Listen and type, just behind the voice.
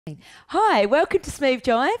Hi, welcome to Smooth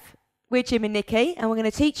Jive. We're Jim and Nicky, and we're going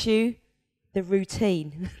to teach you the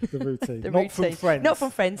routine. The routine. The Not routine. from Friends. Not from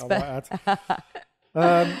Friends, but...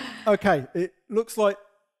 okay, it looks like...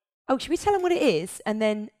 Oh, should we tell them what it is? And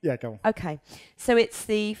then... Yeah, go on. Okay, so it's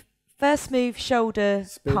the first move, shoulder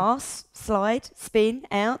Spin. pass, slide, spin,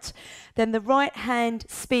 out. Then the right hand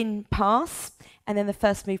spin, pass. And then the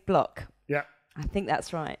first move, block. Yeah. I think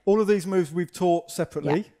that's right. All of these moves we've taught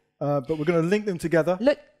separately, but we're going to link them together.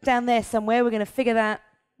 Look down there somewhere. We're going to figure that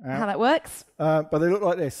how that works. But they look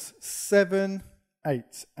like this. 7,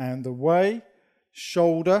 8. And away.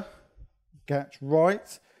 Shoulder. Catch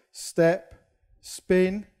right. Step.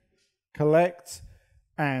 Spin. Collect.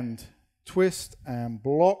 And twist. And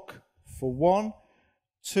block. For 1,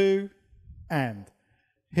 2, and.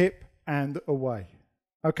 Hip and away.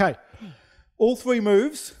 Okay. All three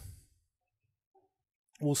moves.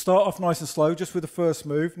 We'll start off nice and slow, just with the first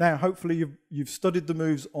move. Now, hopefully you've studied the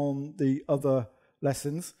moves on the other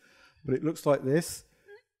lessons, but it looks like this.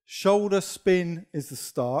 Shoulder spin is the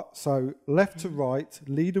start. So left to right,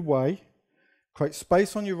 lead away. Create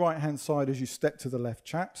space on your right-hand side as you step to the left,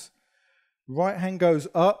 chaps. Right hand goes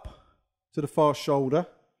up to the far shoulder.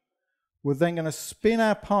 We're then going to spin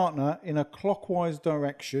our partner in a clockwise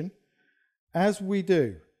direction. As we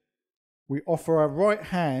do, we offer our right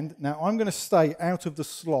hand. Now, I'm going to stay out of the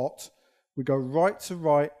slot. We go right to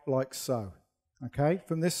right like so. Okay,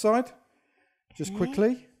 from this side, just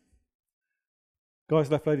quickly. Guys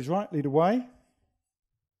left, ladies right, lead away.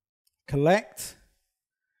 Collect.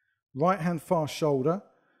 Right hand far shoulder.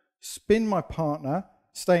 Spin my partner,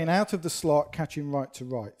 staying out of the slot, catching right to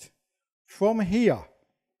right. From here,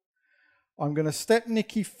 I'm going to step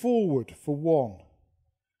Nicky forward for 1.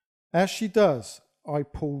 As she does, I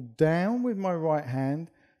pull down with my right hand,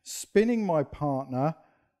 spinning my partner.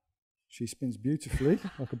 She spins beautifully,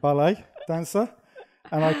 like a ballet dancer.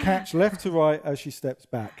 And I catch left to right as she steps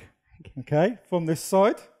back. Okay, from this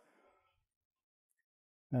side.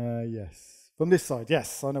 Yes. From this side,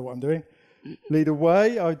 yes, I know what I'm doing. Lead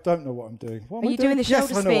away, I don't know what I'm doing. What am I you doing the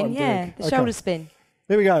shoulder yes, spin? Yeah, the shoulder spin.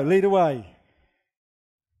 Here we go, lead away.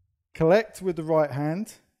 Collect with the right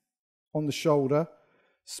hand on the shoulder.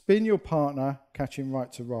 Spin your partner, catching right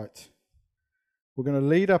to right. We're going to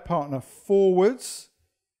lead our partner forwards,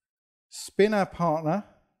 spin our partner,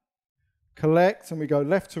 collect, and we go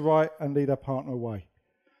left to right and lead our partner away.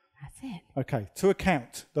 That's it. Okay, to a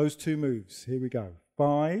count, those two moves. Here we go.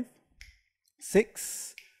 5,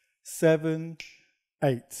 6, 7,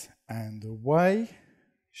 8. And away,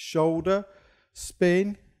 shoulder,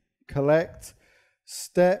 spin, collect,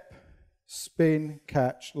 step, spin,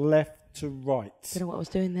 catch, left to right. Don't know what I was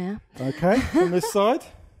doing there. Okay, from this side.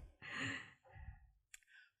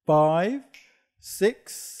 5,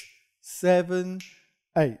 6, 7,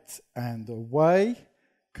 8. And away,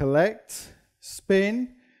 collect,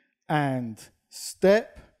 spin, and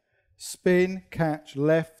step, spin, catch,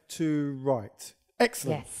 left to right.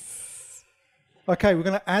 Excellent. Yes. Okay, we're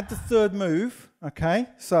going to add the third move. Okay,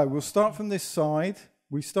 so we'll start from this side.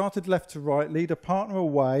 We started left to right, lead a partner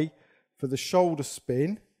away for the shoulder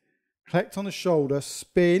spin. Collect on the shoulder,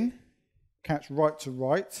 spin, catch right to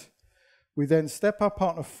right. We then step our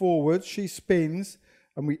partner forward, she spins,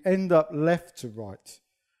 and we end up left to right.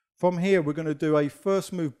 From here, we're going to do a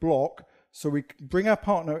first move block. So we bring our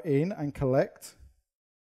partner in and collect.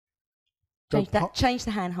 Change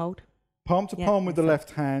the hand hold. Palm to palm with the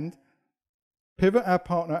left hand. Pivot our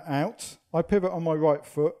partner out. I pivot on my right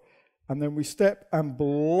foot. And then we step and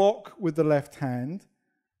block with the left hand.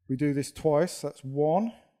 We do this twice. That's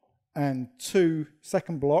 1 and 2,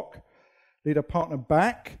 second block. Lead our partner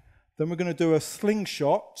back. Then we're going to do a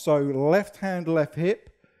slingshot. So left hand, left hip.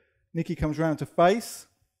 Nicky comes round to face.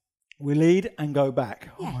 We lead and go back.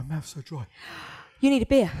 Yeah. Oh, my mouth's so dry. You need a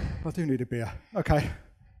beer. I do need a beer. Okay.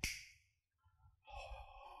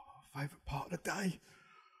 Oh, favourite part of the day.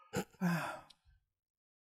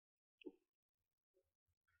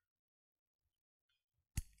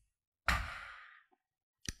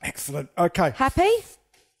 Excellent. Okay. Happy?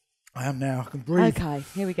 I am now. I can breathe. Okay,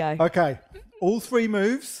 here we go. Okay. All three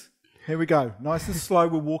moves. Here we go. Nice and slow.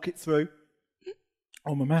 We'll walk it through.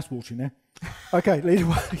 Oh, my mouth's watering there. Okay, lead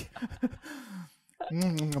away.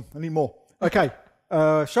 I need more. Okay,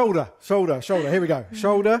 shoulder. Here we go.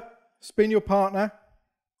 Shoulder, spin your partner,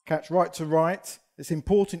 catch right to right. It's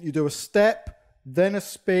important you do a step, then a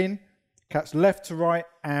spin, catch left to right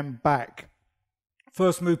and back.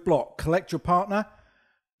 First move block, collect your partner,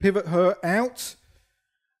 pivot her out,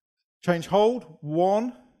 change hold,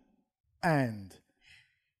 1 and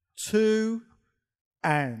 2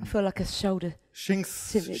 and... I feel like a shoulder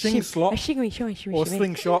slot shimmy. or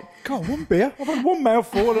slingshot. God, one beer. I've had one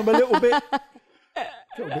mouthful and I'm a little bit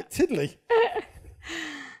tiddly.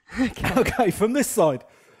 Okay, from this side.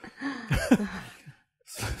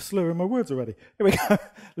 Slurring my words already. Here we go.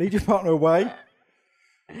 Lead your partner away.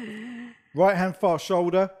 Right hand far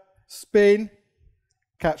shoulder. Spin.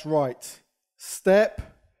 Catch right. Step.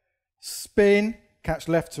 Spin. Catch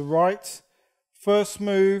left to right. First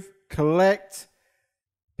move. Collect.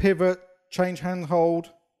 Pivot. Change hand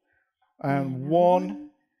hold. And 1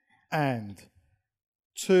 and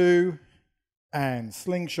 2 and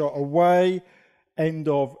slingshot away. End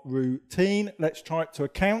of routine. Let's try it to a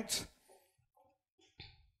count.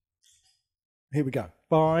 Here we go.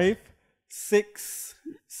 5, 6,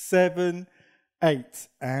 7, 8.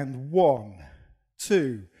 And 1,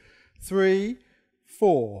 2, 3,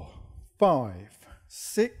 4, 5,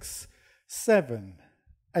 6, 7,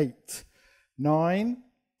 8, 9,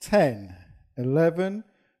 10, 11,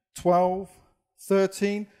 12,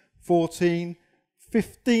 13, 14,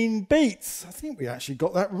 15 beats. I think we actually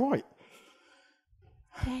got that right.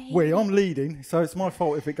 I'm leading, so it's my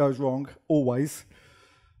fault if it goes wrong, always.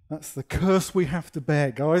 That's the curse we have to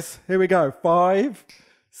bear, guys. Here we go. 5,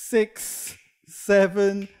 6,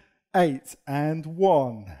 7, 8. And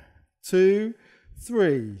 1, 2,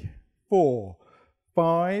 3, 4,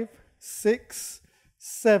 5, 6,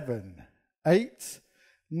 7, 8,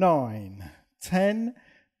 9, 10,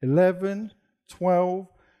 11, 12,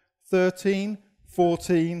 13,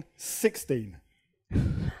 14, 16.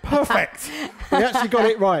 Perfect. We actually got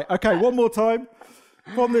it right. Okay, one more time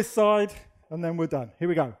from this side, and then we're done. Here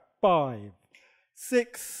we go. 5,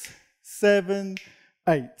 6, 7,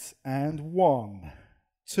 8, and 1,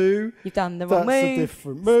 2. You've done the wrong That's move. a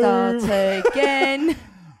different move. Start again.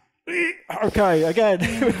 Okay, again.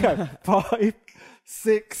 Here we go. 5,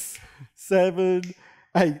 6, 7,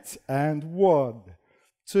 8, and 1,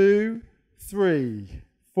 2, 3,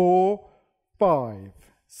 4, 5,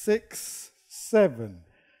 6, 7,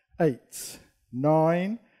 8,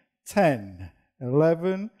 9, 10,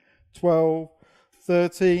 11, 12,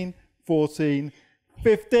 13, 14,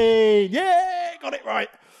 15. Yeah, got it right.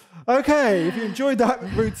 Okay, if you enjoyed that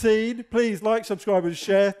routine, please like, subscribe and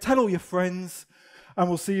share. Tell all your friends, and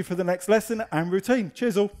we'll see you for the next lesson and routine.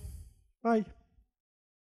 Cheers all. Bye.